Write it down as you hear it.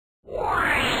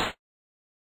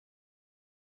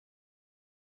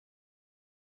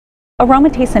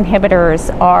Aromatase inhibitors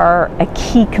are a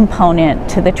key component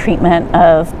to the treatment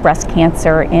of breast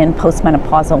cancer in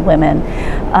postmenopausal women,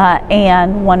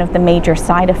 and one of the major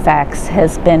side effects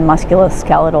has been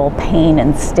musculoskeletal pain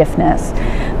and stiffness.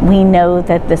 We know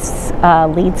that this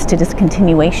leads to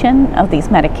discontinuation of these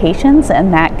medications,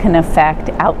 and that can affect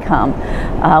outcome.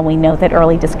 We know that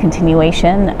early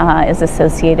discontinuation is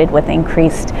associated with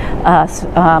increased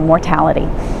mortality.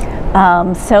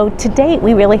 So to date,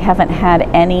 we really haven't had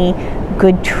any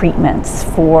good treatments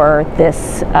for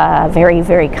this very,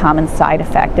 very common side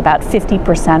effect. About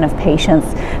 50% of patients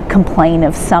complain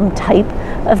of some type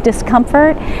of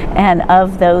discomfort, and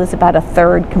of those, about a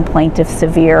third complain of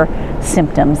severe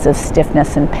symptoms of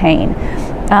stiffness and pain.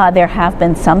 There have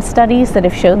been some studies that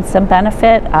have shown some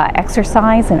benefit,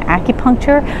 exercise and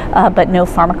acupuncture, but no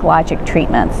pharmacologic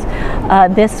treatments.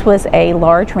 This was a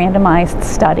large randomized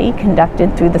study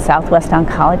conducted through the Southwest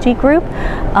Oncology Group,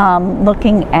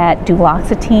 looking at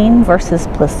duloxetine versus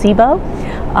placebo.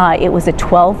 It was a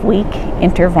 12-week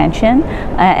intervention,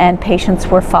 and patients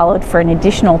were followed for an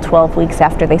additional 12 weeks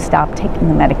after they stopped taking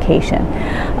the medication.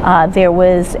 There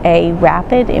was a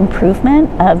rapid improvement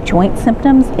of joint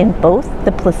symptoms in both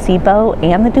the placebo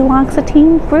and the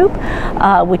duloxetine group,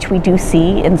 which we do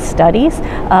see in studies,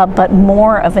 but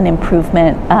more of an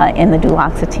improvement in the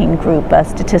duloxetine group. A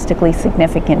statistically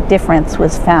significant difference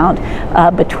was found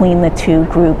between the two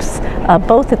groups,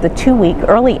 both at the 2-week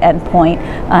early endpoint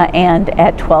and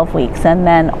at 12 weeks, and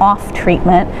then off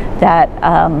treatment that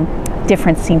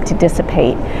difference seemed to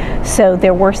dissipate. So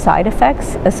there were side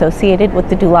effects associated with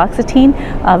the duloxetine,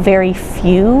 very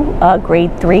few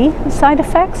grade 3 side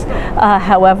effects.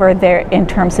 However, in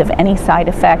terms of any side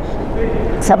effect,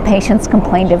 some patients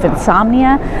complained of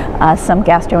insomnia, some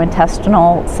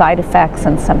gastrointestinal side effects,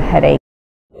 and some headache.